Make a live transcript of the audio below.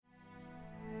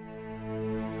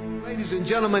Ladies and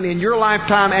gentlemen, in your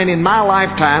lifetime and in my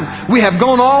lifetime, we have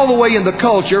gone all the way in the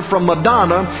culture from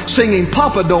Madonna singing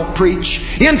Papa Don't Preach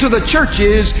into the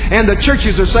churches, and the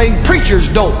churches are saying preachers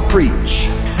don't preach.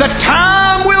 The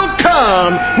time will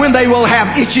come when they will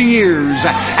have itching ears,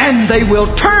 and they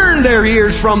will turn their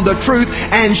ears from the truth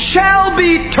and shall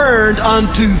be turned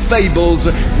unto fables,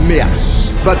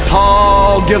 myths. But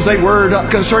Paul gives a word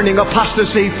concerning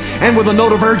apostasy, and with a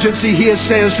note of urgency he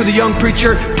says to the young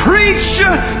preacher, preach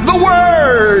the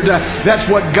Word.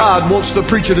 That's what God wants the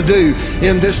preacher to do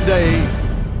in this day.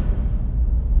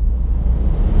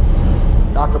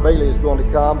 Dr. Bailey is going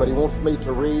to come, but he wants me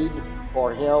to read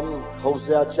for him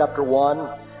Hosea chapter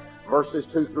 1, verses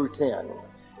 2 through 10.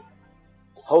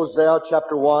 Hosea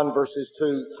chapter 1, verses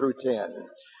 2 through 10.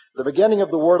 The beginning of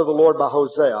the word of the Lord by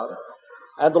Hosea.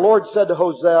 And the Lord said to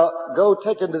Hosea, go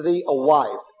take unto thee a wife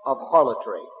of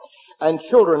harlotry, and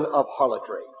children of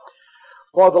harlotry.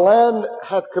 For the land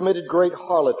hath committed great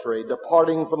harlotry,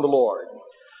 departing from the Lord.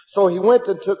 So he went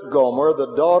and took Gomer,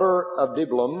 the daughter of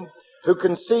Diblaim, who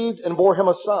conceived and bore him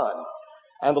a son.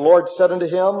 And the Lord said unto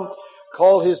him,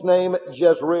 call his name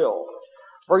Jezreel.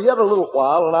 For yet a little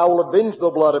while, and I will avenge the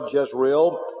blood of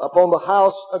Jezreel upon the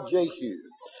house of Jehu,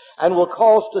 and will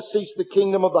cause to cease the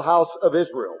kingdom of the house of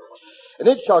Israel. And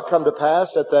it shall come to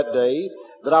pass at that day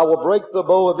that I will break the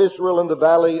bow of Israel in the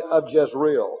valley of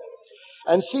Jezreel.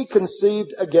 And she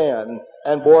conceived again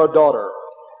and bore a daughter.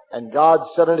 And God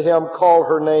said unto him, call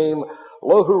her name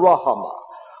Lohurahama,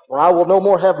 for I will no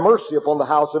more have mercy upon the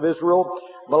house of Israel,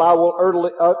 but I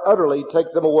will utterly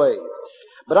take them away.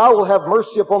 But I will have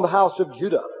mercy upon the house of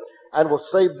Judah, and will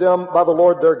save them by the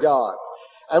Lord their God,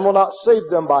 and will not save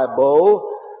them by bow,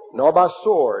 nor by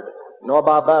sword, nor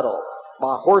by battle,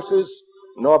 by horses,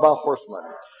 nor by horsemen.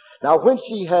 Now when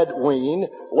she had weaned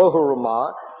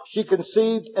Lohurahama, she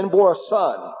conceived and bore a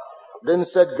son. Then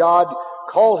said God,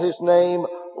 call his name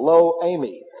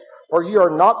Lo-Ami, for ye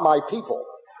are not my people,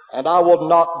 and I will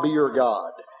not be your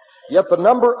God. Yet the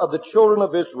number of the children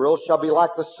of Israel shall be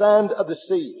like the sand of the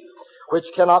sea, which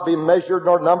cannot be measured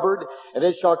nor numbered. And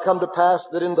it shall come to pass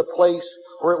that in the place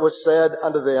where it was said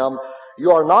unto them,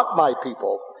 you are not my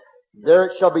people, there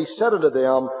it shall be said unto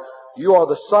them, you are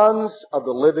the sons of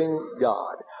the living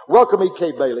God. Welcome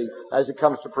E.K. Bailey as he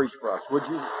comes to preach for us, would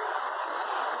you?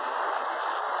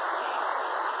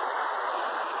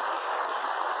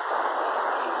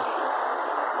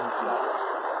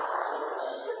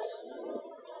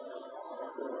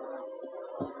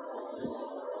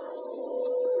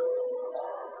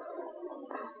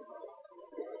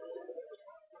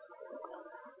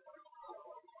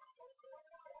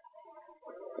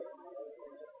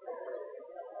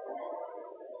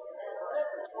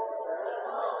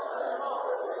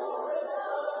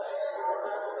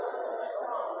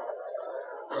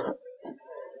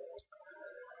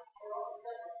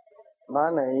 My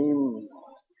name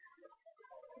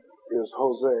is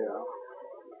Hosea.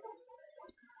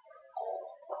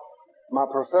 My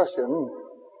profession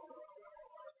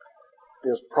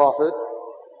is prophet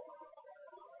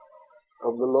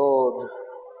of the Lord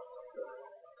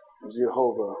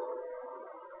Jehovah.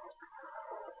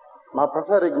 My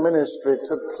prophetic ministry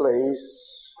took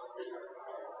place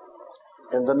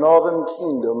in the northern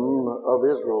kingdom of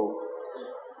Israel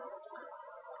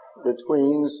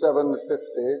between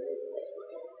 750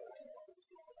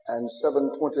 and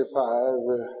 725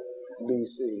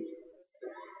 BC.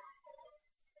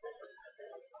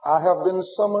 I have been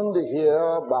summoned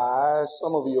here by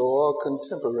some of your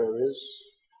contemporaries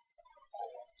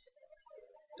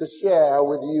to share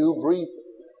with you brief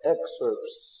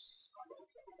excerpts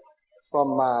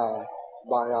from my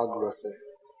biography.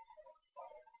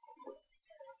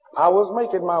 I was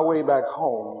making my way back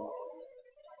home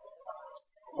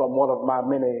from one of my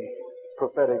many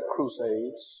prophetic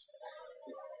crusades.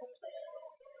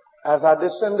 As I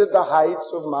descended the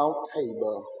heights of Mount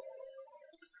Tabor,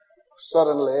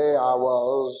 suddenly I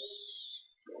was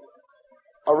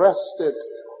arrested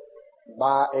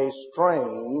by a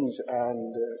strange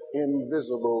and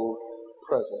invisible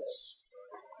presence.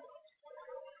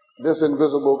 This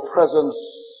invisible presence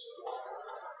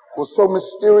was so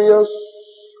mysterious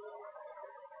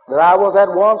that I was at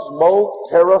once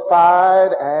both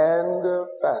terrified and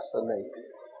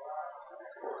fascinated.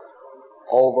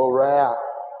 Although rare,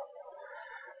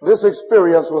 this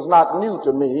experience was not new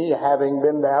to me, having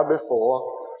been there before.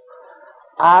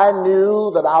 I knew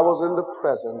that I was in the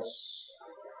presence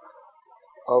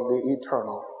of the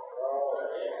Eternal.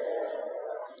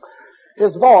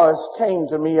 His voice came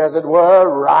to me, as it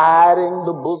were, riding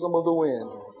the bosom of the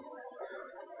wind.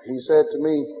 He said to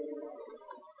me,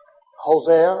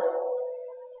 Hosea,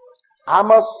 I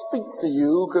must speak to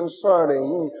you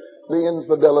concerning the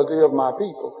infidelity of my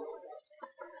people.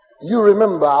 You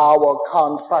remember our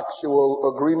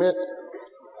contractual agreement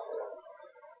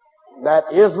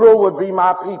that Israel would be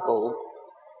my people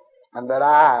and that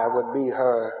I would be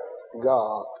her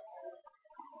God.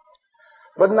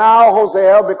 But now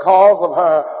Hosea, because of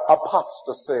her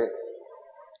apostasy,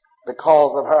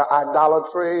 because of her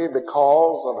idolatry,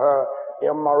 because of her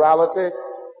immorality,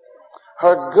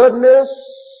 her goodness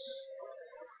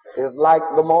is like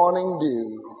the morning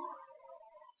dew.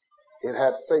 It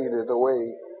had faded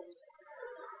away.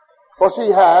 For she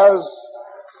has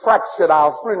fractured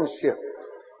our friendship,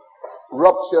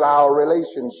 ruptured our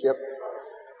relationship.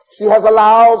 She has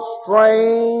allowed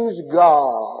strange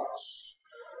gods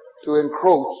to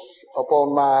encroach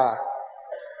upon my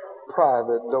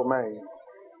private domain.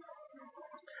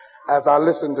 As I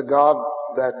listened to God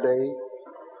that day,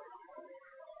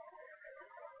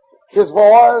 His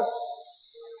voice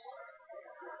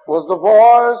was the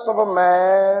voice of a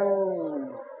man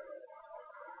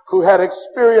who had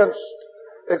experienced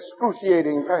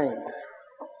excruciating pain.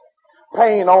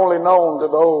 Pain only known to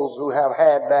those who have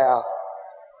had their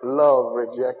love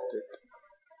rejected.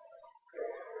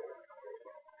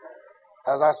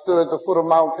 As I stood at the foot of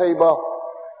Mount Tabor,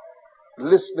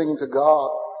 listening to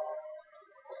God,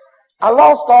 I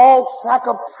lost all track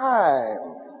of time.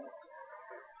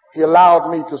 He allowed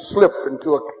me to slip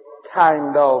into a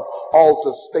kind of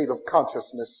altered state of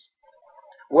consciousness.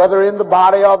 Whether in the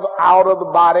body or out of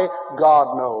the body,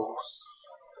 God knows.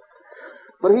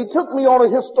 But He took me on a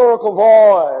historical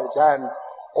voyage and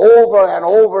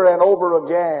over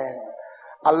again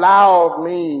allowed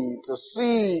me to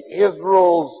see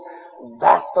Israel's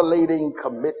vacillating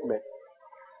commitment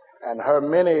and her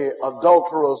many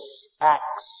adulterous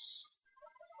acts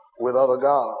with other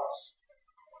gods.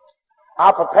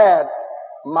 I prepared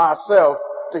myself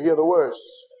to hear the worst,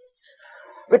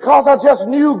 because I just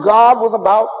knew God was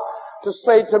about to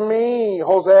say to me,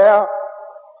 Hosea,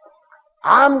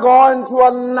 I'm going to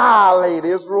annihilate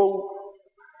Israel.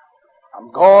 I'm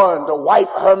going to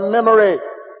wipe her memory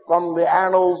from the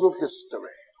annals of history.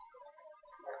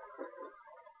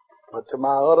 But to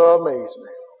my utter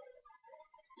amazement,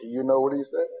 do you know what He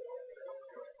said?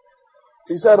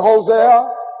 He said, Hosea,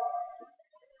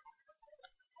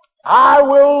 I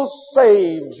will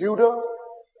save Judah,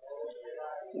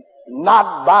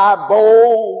 not by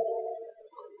bow,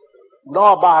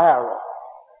 nor by arrow,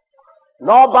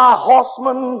 nor by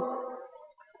horseman,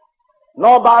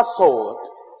 nor by sword,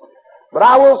 but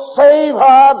I will save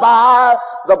her by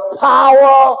the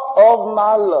power of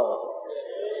my love.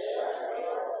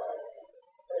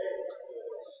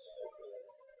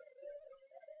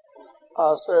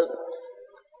 I said,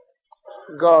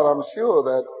 God, I'm sure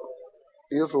that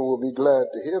Israel will be glad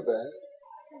to hear that.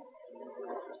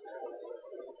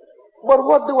 But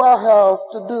what do I have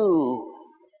to do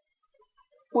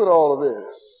with all of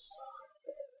this?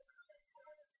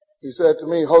 He said to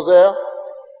me, Hosea,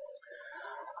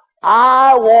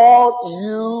 I want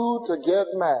you to get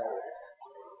married.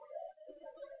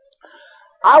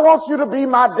 I want you to be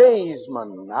my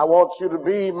daysman. I want you to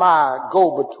be my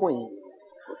go-between.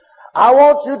 I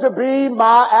want you to be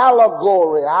my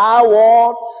allegory. I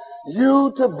want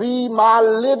you to be my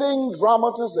living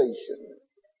dramatization.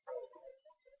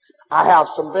 I have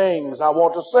some things I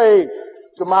want to say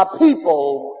to my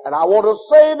people, and I want to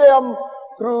say them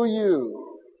through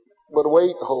you. But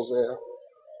wait, Hosea.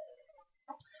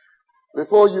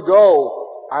 Before you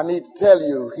go, I need to tell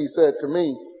you, he said to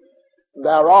me,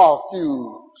 there are a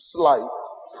few slight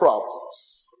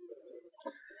problems.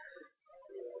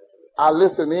 I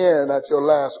listened in at your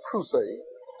last crusade.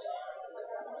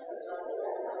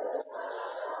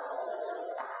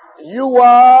 You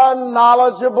were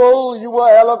knowledgeable, you were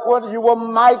eloquent, you were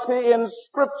mighty in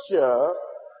Scripture,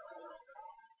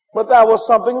 but there was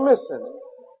something missing.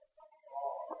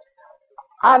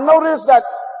 I noticed that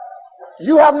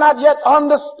you have not yet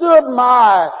understood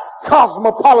my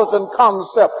cosmopolitan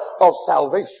concept of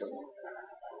salvation.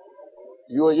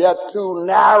 You are yet too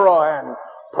narrow and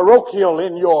parochial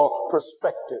in your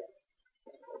perspective.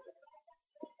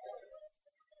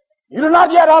 You do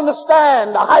not yet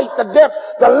understand the height, the depth,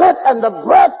 the length, and the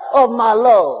breadth of my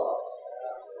love.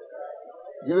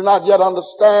 You do not yet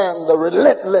understand the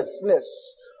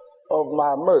relentlessness of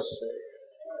my mercy.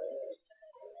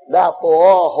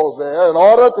 Therefore, Hosea, in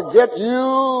order to get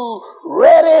you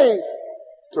ready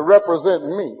to represent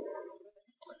me,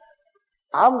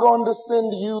 I'm going to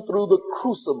send you through the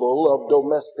crucible of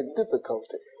domestic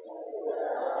difficulty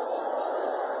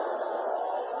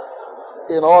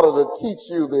in order to teach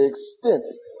you the extent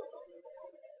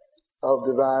of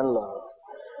divine love.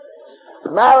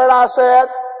 Married, I said,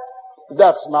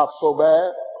 that's not so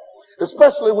bad.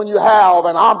 Especially when you have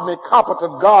an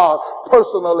omnicompetent God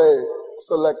personally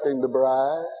selecting the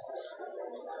bride.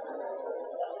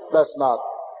 That's not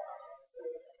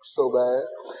so bad.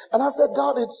 And I said,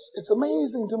 God, it's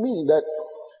amazing to me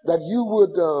that you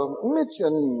would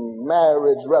mention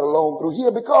marriage right along through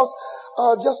here, because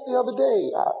just the other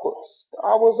day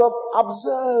I was up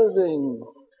observing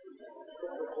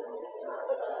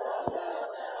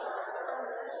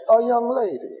a young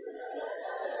lady.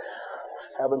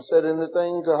 Haven't said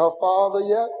anything to her father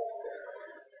yet,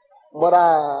 but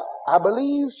I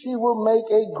believe she will make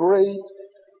a great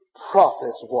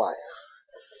prophet's wife.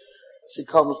 She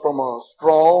comes from a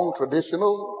strong,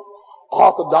 traditional,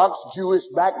 Orthodox Jewish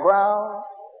background.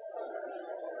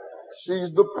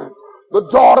 She's the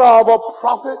daughter of a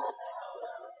prophet.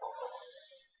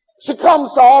 She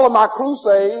comes to all of my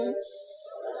crusades.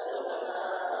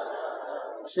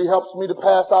 She helps me to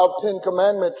pass out 10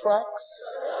 Commandment tracts.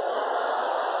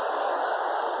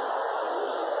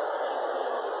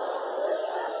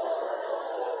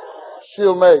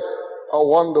 She'll make a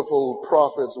wonderful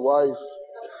prophet's wife.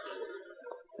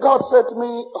 God said to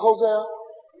me, Hosea,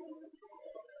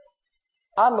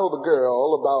 I know the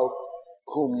girl about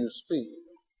whom you speak.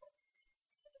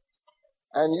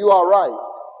 And you are right.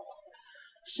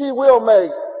 She will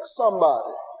make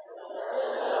somebody.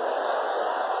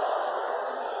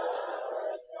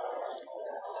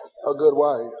 A good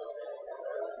wife.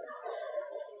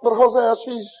 But Hosea,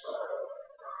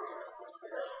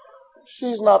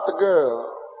 she's not the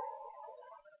girl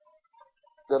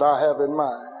that I have in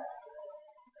mind.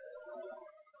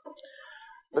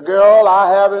 The girl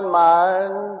I have in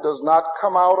mind does not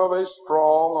come out of a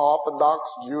strong Orthodox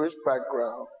Jewish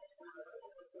background.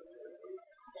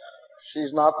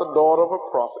 She's not the daughter of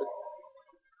a prophet.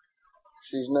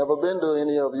 She's never been to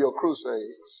any of your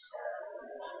crusades.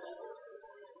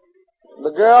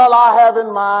 The girl I have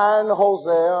in mind,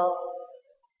 Hosea,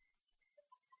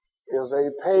 is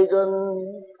a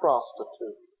pagan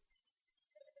prostitute.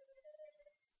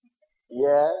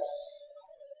 Yes,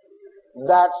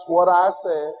 that's what I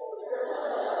said.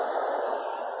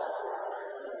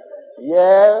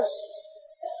 Yes,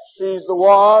 she's the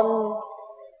one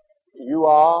you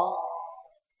are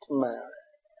to marry.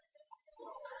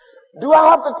 Do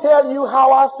I have to tell you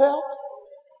how I felt?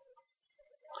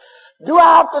 Do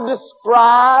I have to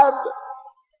describe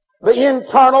the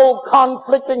internal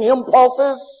conflicting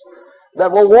impulses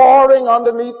that were warring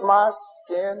underneath my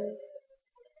skin?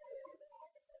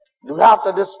 Do I have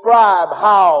to describe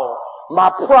how my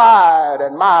pride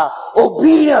and my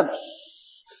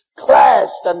obedience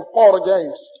clashed and fought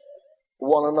against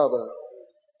one another?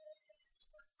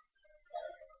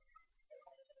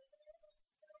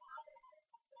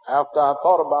 After I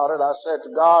thought about it, I said to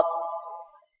God,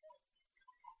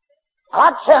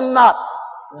 I cannot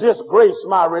disgrace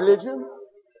my religion.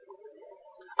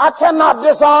 I cannot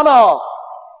dishonor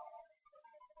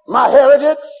my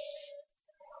heritage.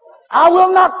 I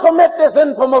will not commit this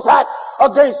infamous act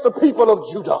against the people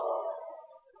of Judah.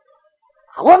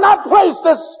 I will not place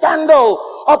this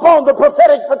scandal upon the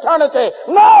prophetic fraternity.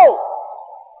 No!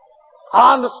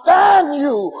 I understand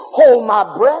you hold my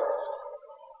breath.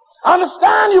 I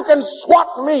understand you can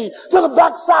swat me to the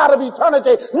backside of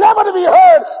eternity, never to be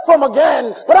heard from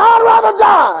again, but I'd rather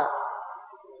die.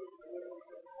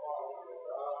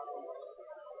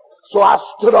 So I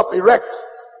stood up erect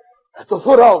at the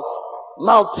foot of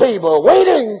Mount Tabor,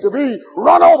 waiting to be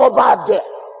run over by death.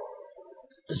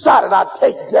 Decided I'd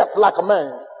take death like a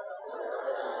man.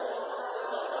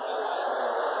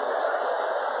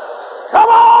 Come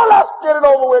on, let's get it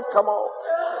over with, come on.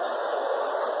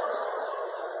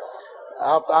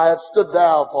 After I had stood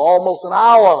there for almost an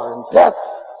hour and death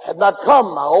had not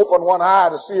come, I opened one eye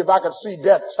to see if I could see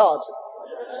death charging.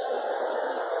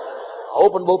 I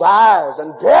opened both eyes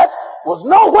and death was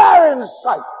nowhere in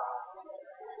sight.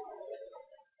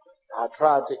 I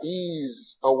tried to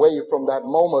ease away from that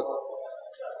moment,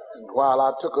 and while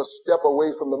I took a step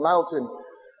away from the mountain,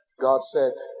 God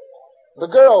said, the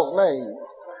girl's name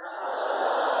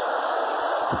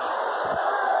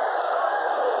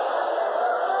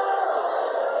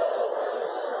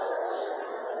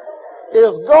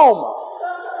is Gomer.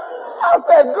 I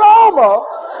said, Gomer?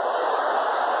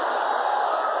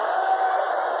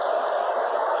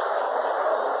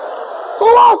 Who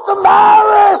wants to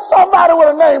marry somebody with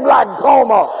a name like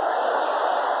Gomer?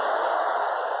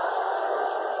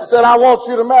 He said, I want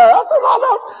you to marry. I said,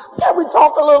 no, can we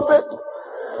talk a little bit?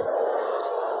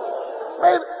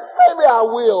 Maybe I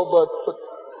will, but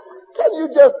can you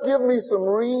just give me some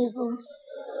reasons?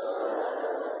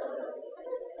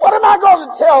 What am I going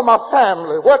to tell my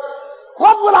family? What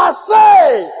What will I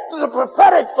say to the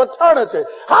prophetic fraternity?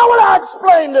 How will I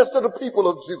explain this to the people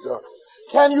of Judah?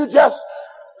 Can you just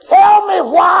tell me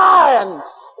why and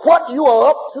what you are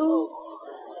up to?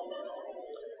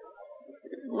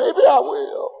 Maybe I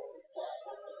will.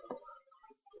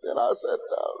 Then I said,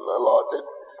 Lord,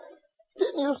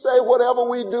 didn't you say whatever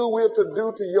we do, we're to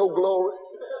do to your glory?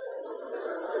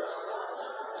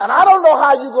 And I don't know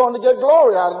how you're going to get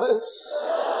glory out of this.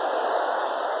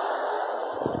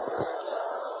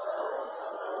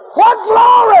 What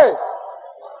glory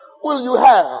will you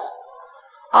have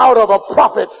out of a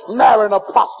prophet marrying a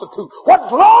prostitute? What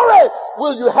glory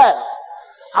will you have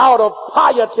out of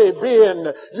piety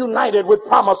being united with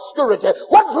promiscuity?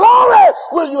 What glory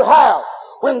will you have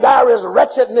when there is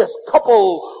wretchedness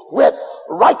coupled with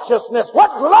righteousness?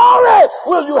 What glory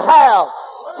will you have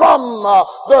from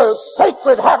the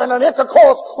sacred having an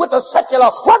intercourse with the secular?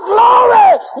 What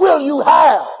glory will you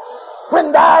have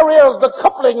when there is the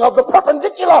coupling of the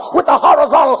perpendicular with the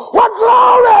horizontal? What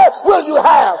glory will you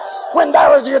have when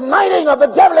there is the uniting of the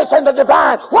devilish and the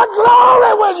divine? What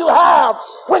glory will you have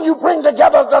when you bring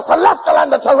together the celestial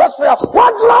and the terrestrial?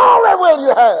 What glory will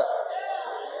you have?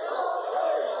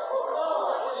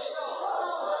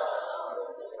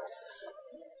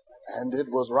 And it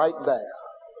was right there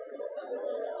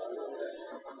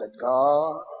that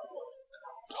God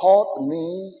taught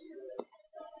me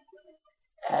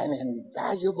an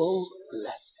invaluable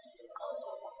lesson.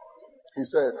 He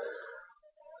said,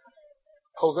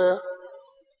 Hosea,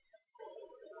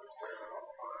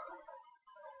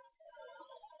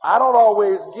 I don't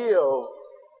always give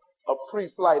a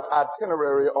pre-flight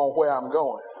itinerary on where I'm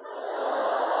going.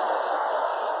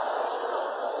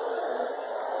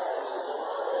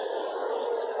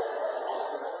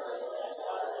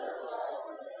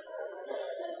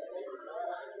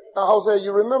 Now, Hosea,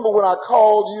 you remember when I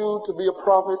called you to be a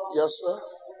prophet? Yes, sir.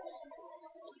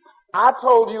 I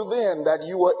told you then that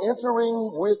you were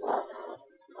entering with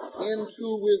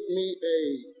me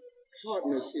a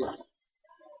partnership.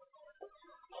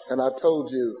 And I told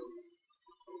you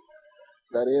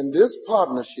that in this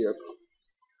partnership,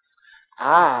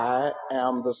 I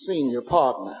am the senior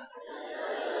partner.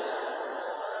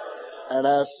 And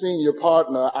as senior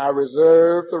partner, I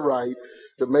reserve the right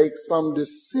to make some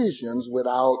decisions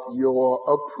without your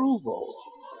approval.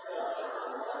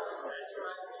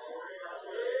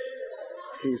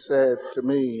 He said to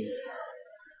me,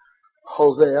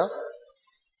 Hosea,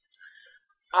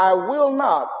 I will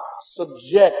not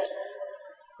subject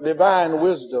divine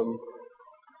wisdom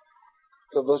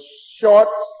to the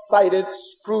short-sighted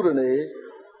scrutiny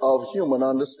of human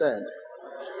understanding.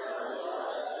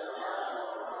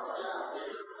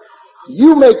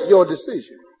 You make your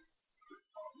decision,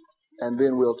 and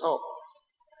then we'll talk.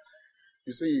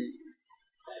 You see,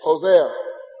 Hosea,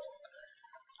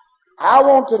 I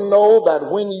want to know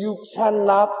that when you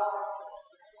cannot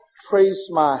trace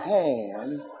my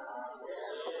hand,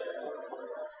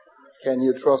 can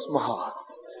you trust my heart?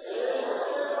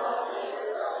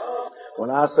 When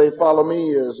I say follow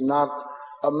me is not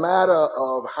a matter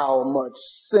of how much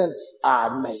sense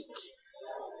I make.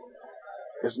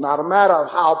 It's not a matter of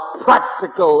how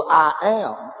practical I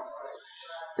am.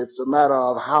 It's a matter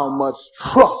of how much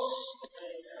trust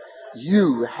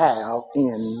you have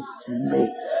in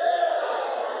me.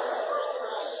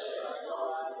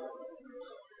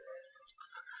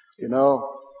 You know,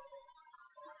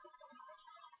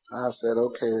 I said,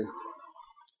 okay,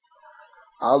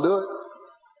 I'll do it.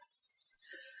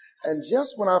 And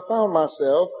just when I found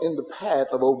myself in the path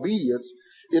of obedience,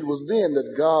 it was then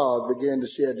that God began to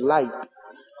shed light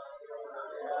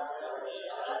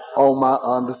on my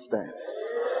understanding.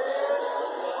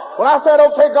 When I said,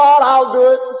 okay, God, I'll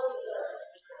do it,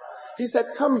 he said,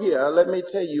 come here, let me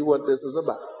tell you what this is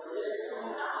about.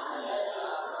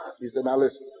 He said, now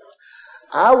listen,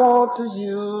 I want to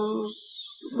use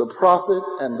the prophet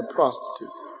and the prostitute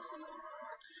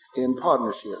in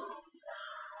partnership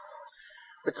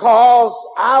because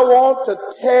I want to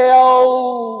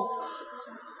tell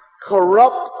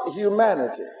corrupt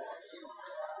humanity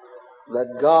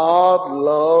that God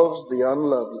loves the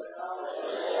unlovely.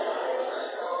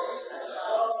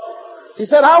 He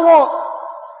said, I want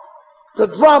to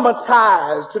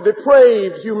dramatize to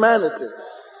depraved humanity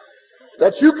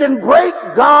that you can break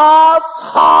God's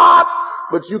heart,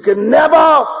 but you can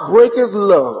never break his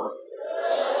love.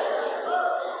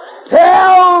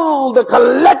 Tell the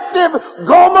collective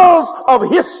Gomers of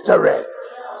history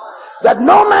that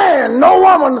no man, no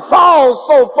woman falls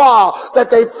so far that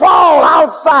they fall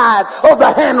outside of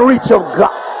the hand reach of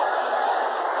God.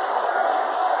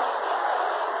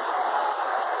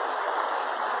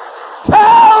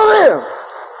 Tell them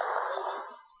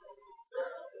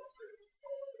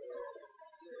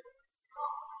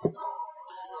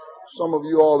Some of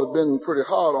you all have been pretty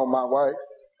hard on my wife,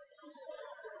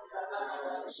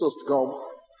 Sister Gomer.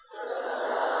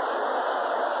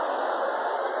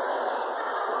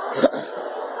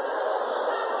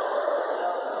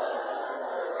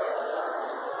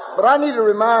 But I need to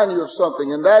remind you of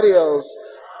something, and that is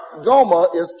Gomer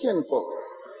is kinfolk.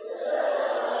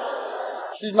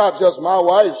 She's not just my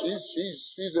wife,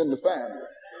 she's in the family.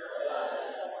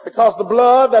 Because the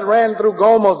blood that ran through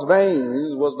Gomer's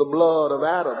veins was the blood of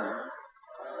Adam.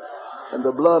 And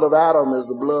the blood of Adam is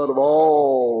the blood of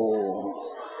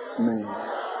all men.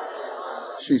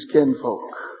 She's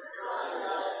kinfolk.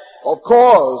 Of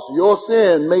course, your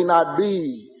sin may not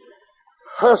be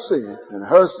her sin, and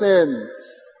her sin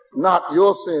not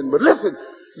your sin. But listen,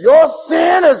 your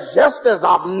sin is just as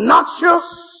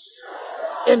obnoxious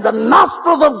in the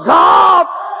nostrils of God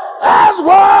as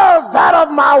was that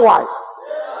of my wife.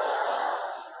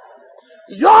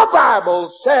 Your Bible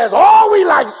says all we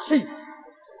like sheep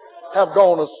have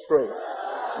gone astray.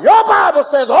 Your Bible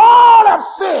says all have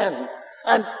sinned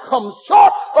and come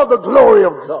short of the glory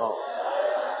of God.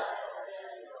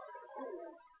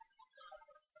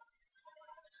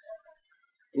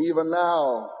 Even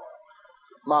now,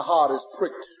 my heart is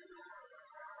pricked.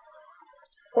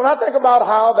 When I think about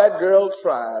how that girl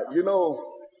tried,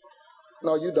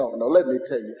 no, you don't know. Let me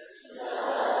tell you.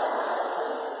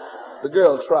 The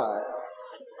girl tried.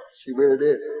 She really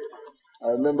did. I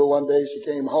remember one day she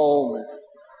came home and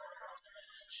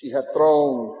she had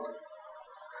thrown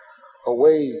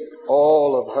away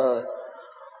all of her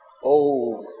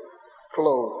old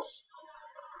clothes.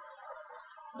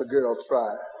 The girl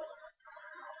tried.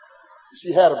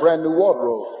 She had a brand new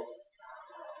wardrobe.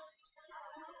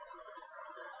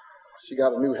 She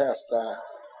got a new hairstyle.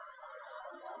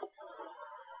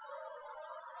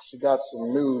 She got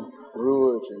some new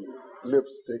rouge and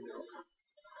lipstick.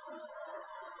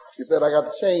 She said, I got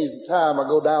to change the time I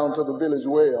go down to the village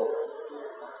well.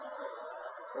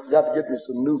 I've got to get me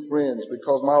some new friends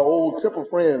because my old temple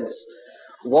friends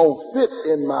won't fit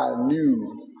in my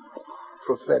new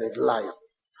prophetic life.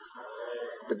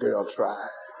 The girl tried.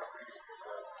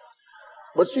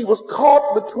 But she was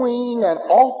caught between an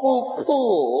awful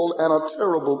pull and a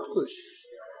terrible push.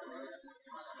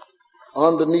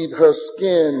 Underneath her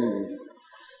skin,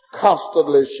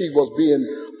 constantly she was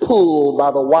being pulled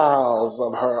by the wiles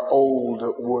of her old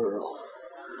world.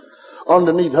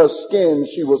 Underneath her skin,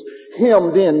 she was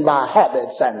hemmed in by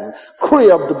habits and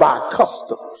cribbed by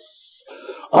customs.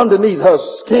 Underneath her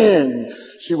skin,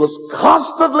 she was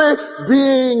constantly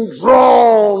being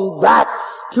drawn back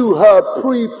to her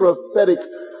pre-prophetic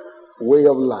way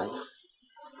of life.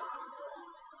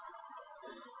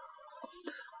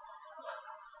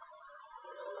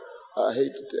 I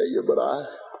hate to tell you, but I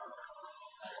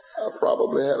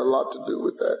probably had a lot to do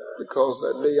with that, because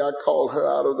that day I called her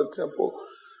out of the temple.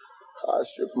 I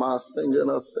shook my finger in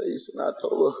her face and I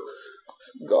told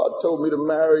her, God told me to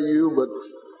marry you, but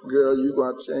girl, you're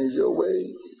going to change your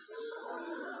ways.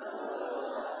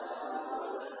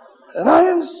 And I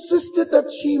insisted that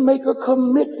she make a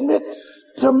commitment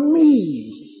to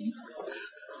me,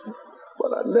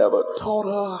 but I never taught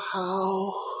her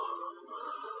how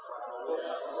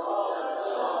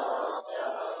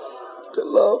to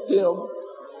love him.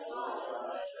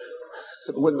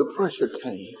 And when the pressure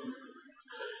came,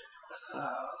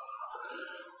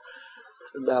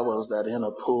 that was that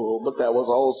inner pull, but that was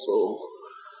also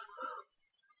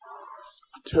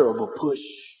a terrible push.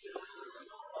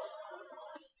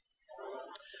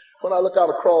 When I look out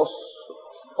across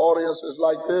audiences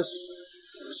like this,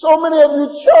 so many of you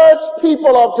church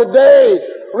people of today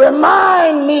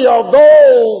remind me of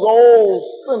those old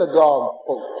synagogue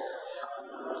folk.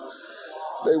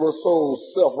 They were so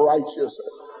self-righteous.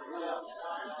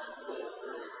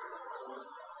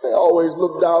 They always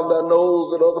looked down their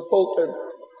nose at other folk, and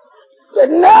they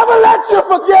never let you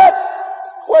forget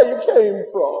where you came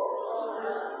from.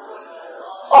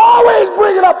 Always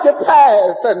bringing up your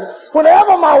past. And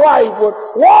whenever my wife would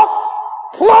walk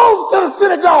close to the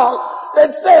synagogue,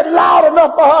 they'd say it loud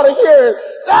enough for her to hear it.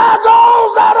 There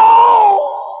goes that old.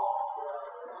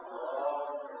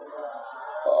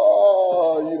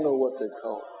 Oh, you know what they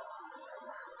call it.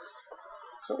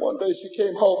 And one day she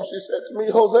came home, she said to me,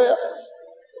 Hosea,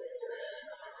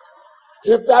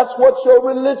 if that's what your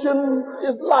religion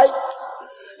is like,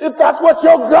 if that's what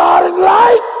your God is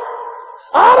like,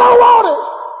 I don't want it.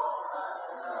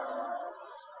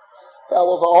 That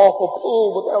was an awful pull,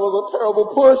 but that was a terrible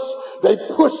push. They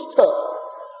pushed her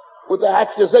with their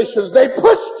accusations. They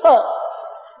pushed her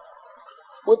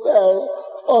with their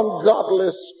ungodly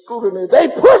scrutiny. They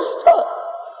pushed her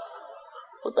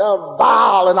with their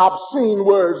vile and obscene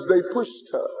words. They pushed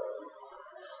her.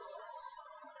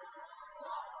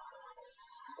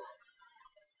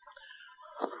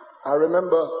 I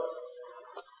remember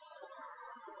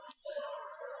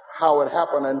how it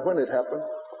happened and when it happened.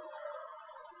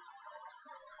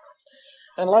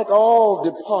 And like all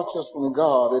departures from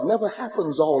God, it never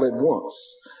happens all at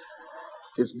once.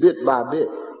 It's bit by bit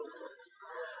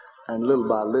and little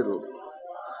by little.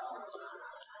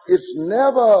 It's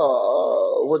never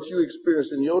what you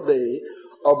experience in your day.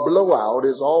 A blowout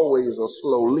is always a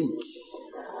slow leak.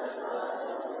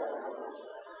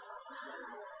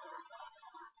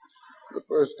 The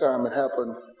first time it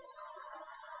happened,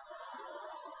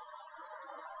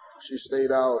 she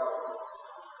stayed out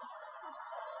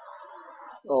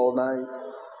all night.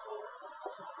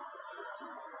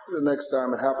 The next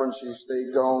time it happened, she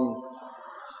stayed gone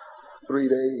 3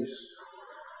 days.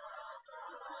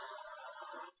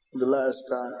 The last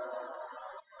time,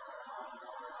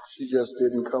 she just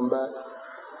didn't come back.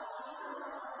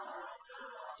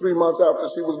 3 months after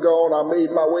she was gone, I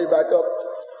made my way back up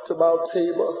to Mount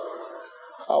Tabor.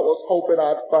 I was hoping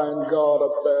I'd find God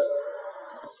up there,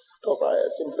 because I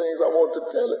had some things I wanted to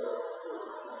tell him.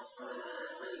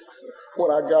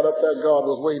 When I got up there, God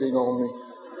was waiting on me.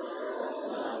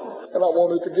 And I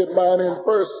wanted to get mine in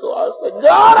first, so I said,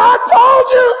 God, I told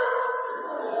you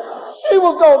she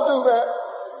was going to do that.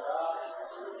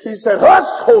 He said, hush,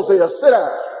 Hosea, sit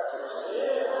down.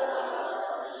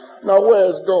 Now,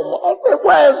 where's Gomer? I said,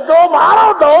 where's Gomer? I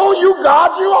don't know. You,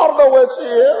 God, you ought to know where she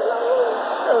is.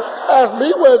 Ask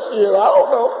me where she is. I don't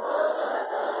know.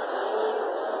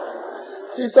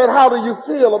 He said, how do you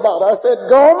feel about it? I said,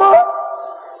 Gomer?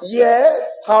 Yes.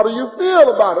 How do you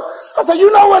feel about it? I said,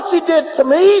 you know what she did to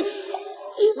me?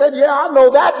 He said, yeah, I know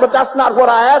that, but that's not what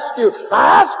I asked you.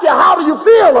 I asked you, how do you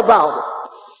feel about it?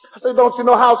 I said, don't you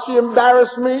know how she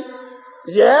embarrassed me?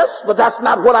 Yes, but that's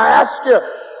not what I asked you.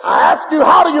 I asked you,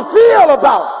 how do you feel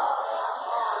about it?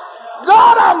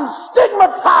 God, I'm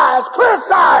stigmatized,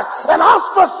 criticized, and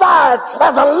ostracized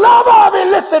as a lover of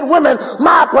illicit women.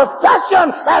 My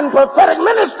profession and prophetic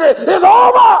ministry is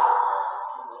over.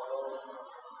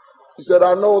 He said,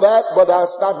 I know that, but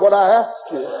that's not what I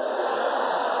asked you.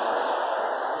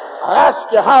 I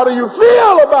asked you, how do you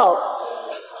feel about it?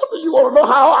 I said, you want to know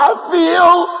how I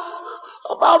feel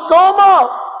about Gomer?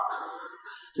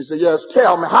 He said, yes,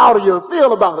 tell me, how do you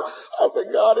feel about it? I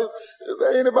said, God, is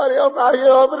there anybody else out here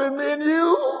other than me and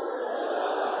you?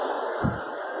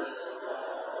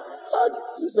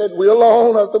 He said, we're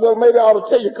alone. I said, well, maybe I ought to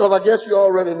tell you, because I guess you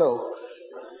already know.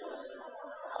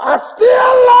 I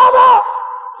still love her.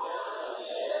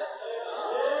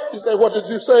 He said, what did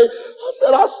you say? I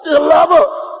said, I still love her.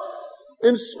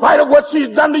 In spite of what she's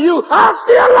done to you, I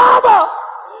still love her.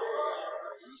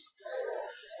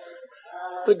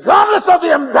 Regardless of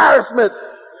the embarrassment,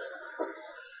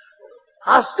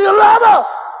 I still love her.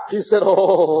 He said,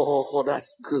 oh,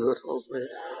 that's good, Jose.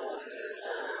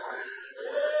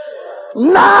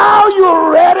 Now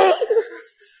you're ready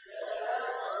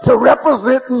to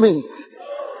represent me.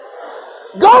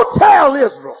 Go tell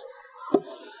Israel.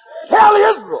 Tell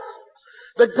Israel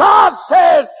that God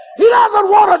says he doesn't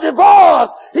want a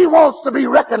divorce. He wants to be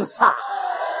reconciled.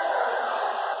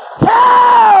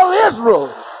 Tell Israel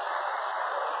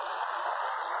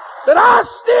that I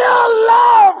still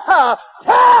love her.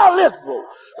 Tell Israel.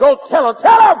 Go tell her.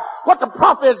 Tell them what the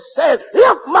prophet said.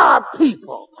 If my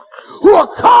people who are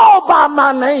called by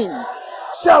my name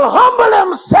shall humble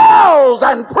themselves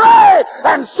and pray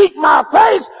and seek my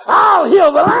face, I'll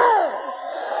heal the land.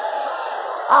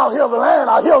 I'll heal the land.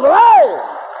 I'll heal the land.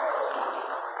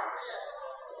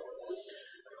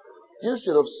 You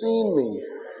should have seen me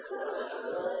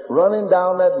running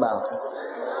down that mountain.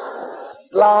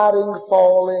 Sliding,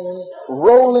 falling,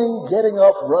 rolling, getting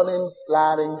up, running,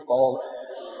 sliding, falling,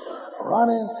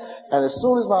 running. And as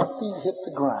soon as my feet hit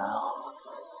the ground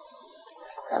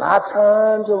and I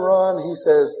turn to run, he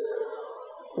says,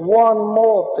 one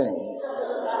more thing.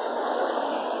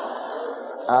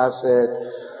 I said,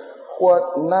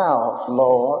 what now,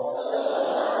 Lord?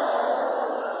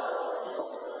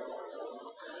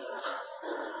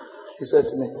 He said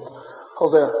to me,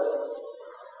 Hosea,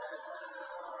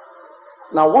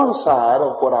 now one side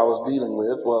of what I was dealing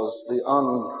with was the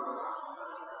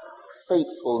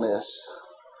unfaithfulness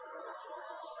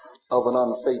of an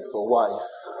unfaithful wife.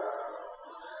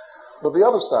 But the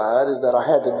other side is that I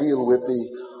had to deal with the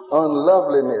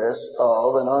unloveliness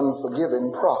of an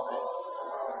unforgiving prophet.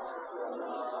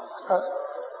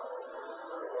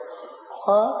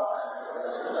 Huh?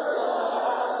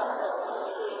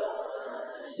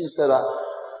 He said,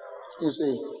 you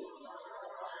see,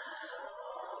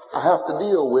 I have to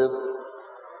deal with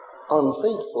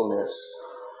unfaithfulness,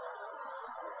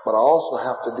 but I also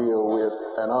have to deal with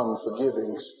an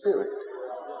unforgiving spirit.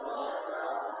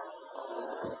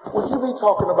 would you be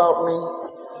talking about me?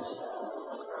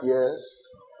 Yes.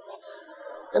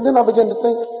 And then I began to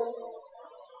think,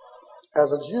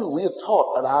 as a Jew, we are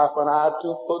taught an eye for an eye,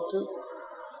 tooth for a tooth.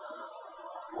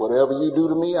 Whatever you do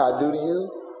to me, I do to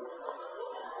you.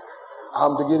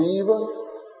 I'm to get even.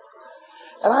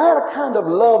 And I had a kind of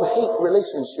love-hate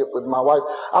relationship with my wife.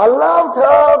 I loved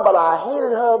her, but I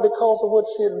hated her because of what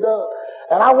she had done.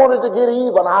 And I wanted to get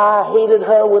even. I hated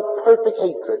her with perfect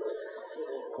hatred.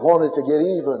 Wanted to get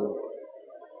even.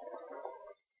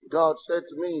 God said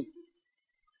to me,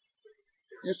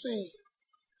 you see,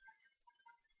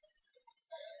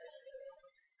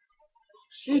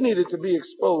 she needed to be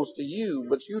exposed to you,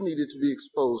 but you needed to be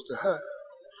exposed to her.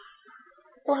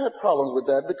 Well, I had problems with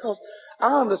that because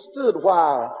I understood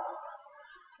why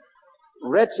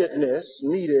wretchedness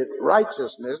needed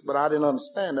righteousness, but I didn't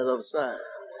understand that other side.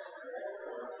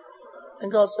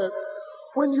 And God said,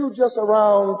 when you just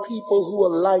around people who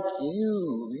are like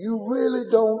you really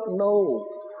don't know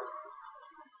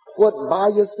what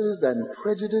biases and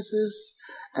prejudices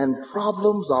and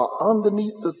problems are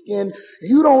underneath the skin.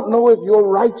 You don't know if your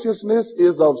righteousness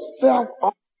is of self.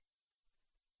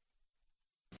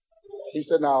 He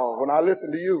said, now, when I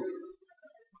listen to you,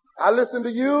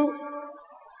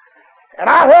 and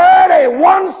I heard a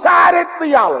one-sided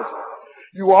theology.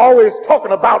 You were always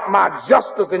talking about my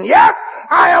justice, and yes,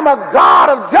 I am a God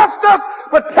of justice,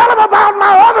 but tell them about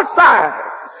my other side.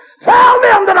 Tell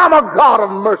them that I'm a God of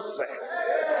mercy.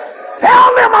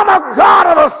 Tell them I'm a God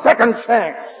of a second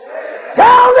chance.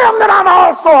 Tell them that I'm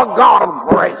also a God of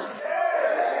grace.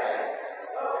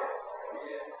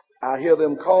 I hear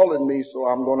them calling me, so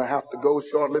I'm going to have to go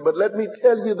shortly, but let me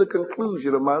tell you the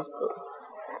conclusion of my story.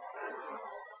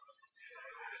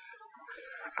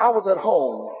 I was at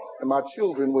home, and my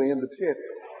children were in the tent.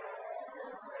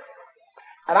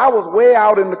 And I was way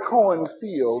out in the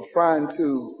cornfield trying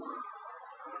to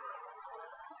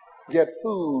get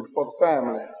food for the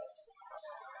family.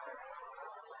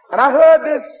 And I heard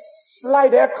this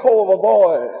slight echo of a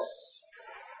voice.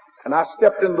 And I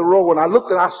stepped in the row and I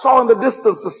looked and I saw in the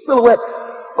distance the silhouette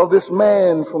of this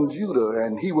man from Judah.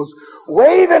 And he was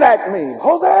waving at me,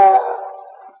 Hosea.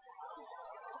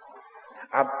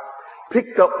 I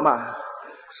picked up my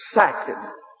sack and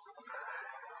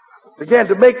began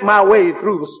to make my way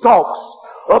through the stalks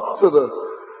up to the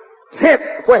tent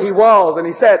where he was. And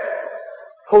he said,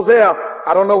 Hosea,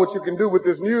 I don't know what you can do with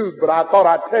this news, but I thought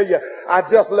I'd tell you, I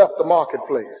just left the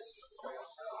marketplace.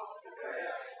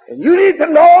 And you need to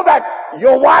know that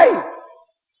your wife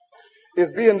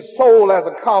is being sold as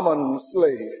a common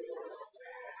slave.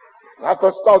 I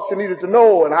just thought you needed to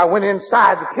know, and I went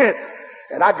inside the tent,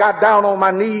 and I got down on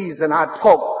my knees, and I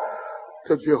talked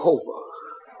to Jehovah.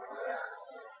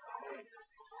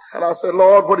 And I said,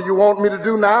 Lord, what do you want me to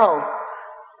do now?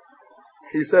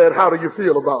 He said, how do you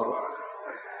feel about her?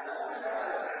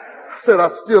 I said, I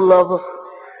still love her.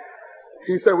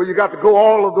 He said, well, you got to go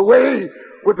all of the way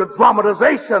with the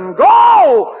dramatization.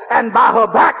 Go! And by her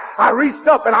back, I reached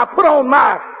up and I put on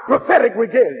my prophetic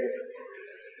regalia.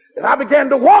 And I began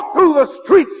to walk through the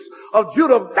streets of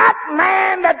Judah. That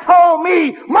man that told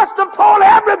me must have told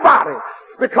everybody,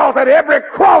 because at every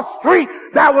cross street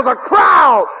there was a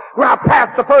crowd. When I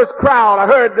passed the first crowd, I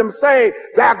heard them say,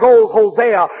 there goes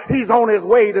Hosea. He's on his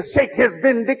way to shake his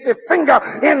vindictive finger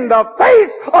in the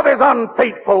face of his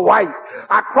unfaithful wife.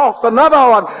 I crossed another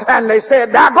one and they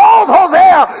said, there goes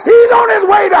Hosea. He's on his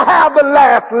way to have the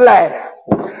last laugh.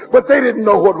 But they didn't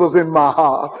know what was in my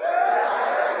heart.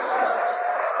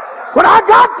 When I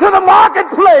got to the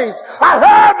marketplace, I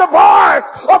heard the voice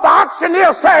of the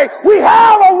auctioneer say, we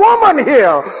have a woman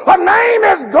here. Her name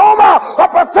is Gomer. Her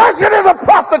profession is a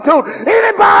prostitute.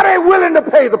 Anybody willing to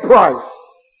pay the price?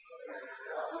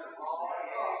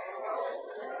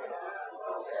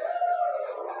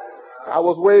 I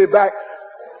was way back.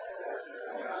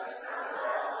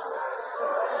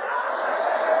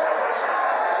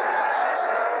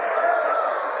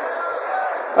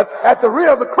 At the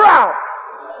rear of the crowd.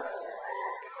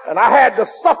 And I had to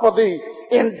suffer the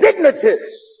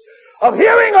indignities of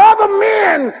hearing other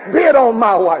men bid on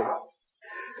my wife.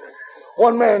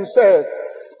 One man said,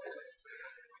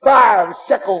 5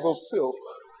 shekels of silver.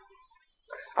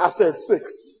 I said 6.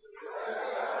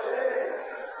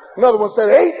 Another one said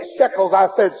 8 shekels. I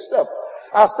said 7.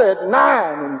 I said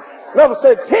 9. And another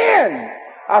said 10.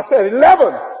 I said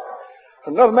 11.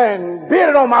 Another man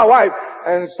bid on my wife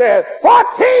and said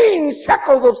 14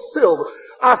 shekels of silver.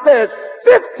 I said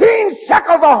 15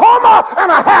 shekels of homer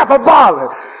and a half of barley.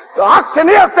 The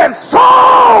auctioneer said,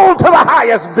 sold to the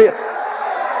highest bid.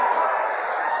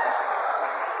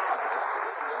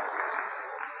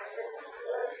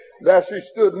 There she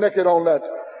stood naked on that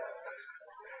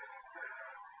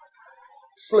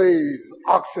slave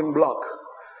auction block.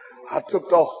 I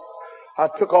took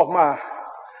off my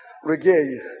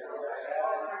regalia.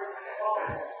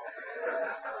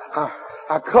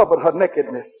 I covered her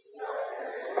nakedness.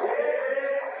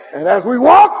 And as we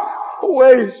walked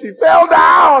away, she fell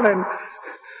down and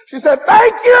she said,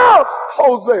 "Thank you,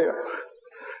 Hosea.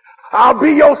 I'll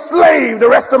be your slave the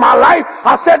rest of my life."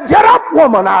 I said, "Get up,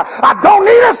 woman. I don't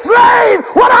need a slave.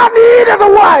 What I need is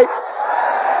a wife.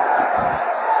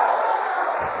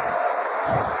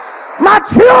 My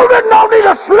children don't need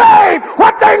a slave.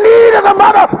 What they need is a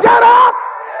mother. Get up."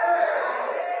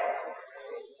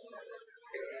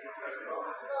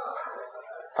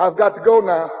 I've got to go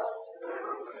now.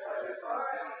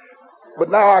 But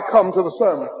now I come to the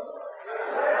sermon.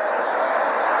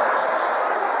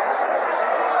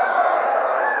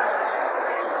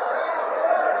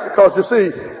 Because you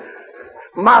see,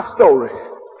 my story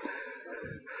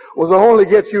was to only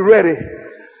get you ready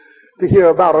to hear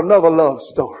about another love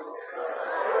story.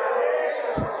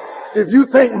 If you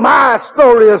think my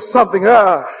story is something,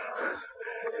 I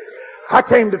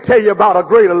came to tell you about a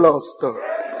greater love story.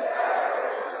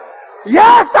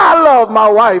 Yes, I love my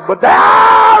wife, but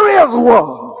there is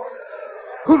one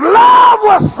whose love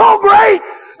was so great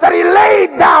that he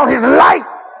laid down his life.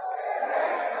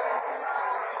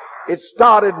 It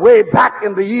started way back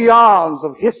in the eons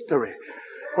of history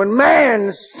when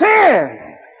man sinned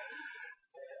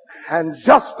and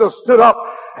justice stood up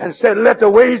and said, "Let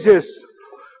the wages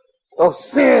of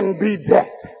sin be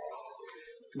death."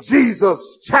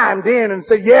 Jesus chimed in and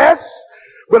said, "Yes,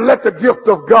 but let the gift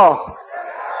of God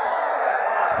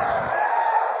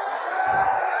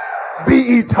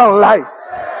be eternal life."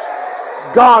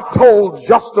 God told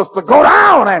justice to go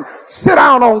down and sit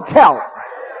down on Calvary.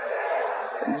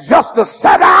 Justice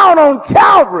sat down on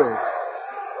Calvary.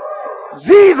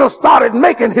 Jesus started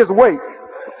making his way.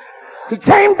 He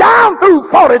came down through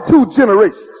 42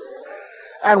 generations.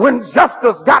 And when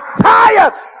justice got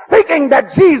tired thinking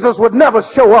that Jesus would never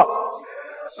show up,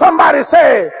 somebody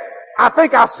said, "I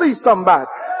think I see somebody."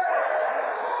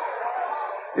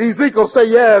 Ezekiel said,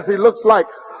 "Yes, he looks like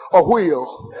a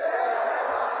wheel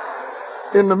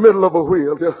in the middle of a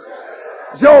wheel."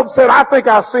 Job said, "I think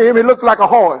I see him. He looks like a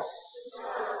horse."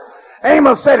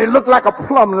 Amos said he looked like a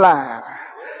plumb line.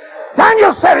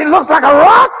 Daniel said he looks like a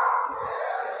rock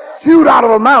hewed out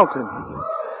of a mountain.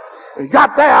 He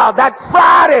got there that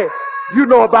Friday. You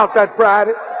know about that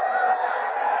Friday.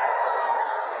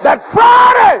 That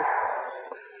Friday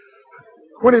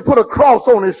when he put a cross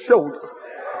on his shoulder,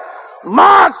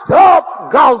 marched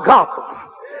up Golgotha.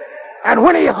 And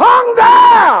when he hung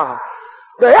there,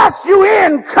 the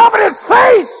S-U-N covered his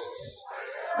face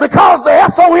because the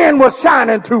S-O-N was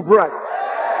shining too bright.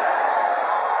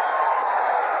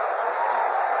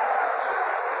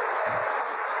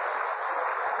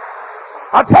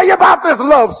 I'll tell you about this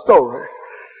love story.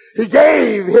 He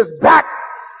gave his back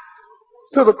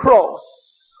to the cross.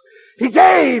 He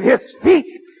gave his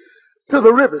feet to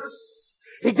the rivets.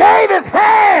 He gave his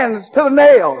hands to the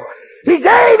nail. He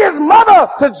gave his mother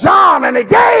to John, and he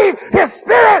gave his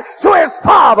spirit to his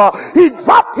father. He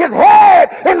dropped his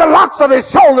head in the locks of his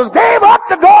shoulders, gave up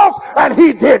the ghost, and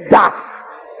he did die.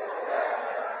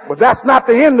 But that's not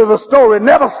the end of the story.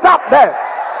 Never stop there.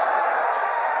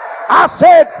 I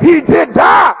said he did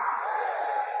die.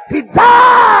 He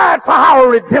died for our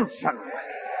redemption.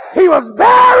 He was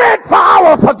buried for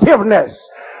our forgiveness.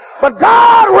 But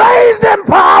God raised him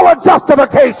for our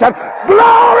justification.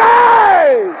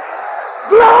 Glory!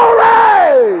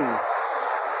 Glory!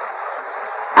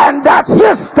 And that's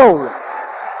his story.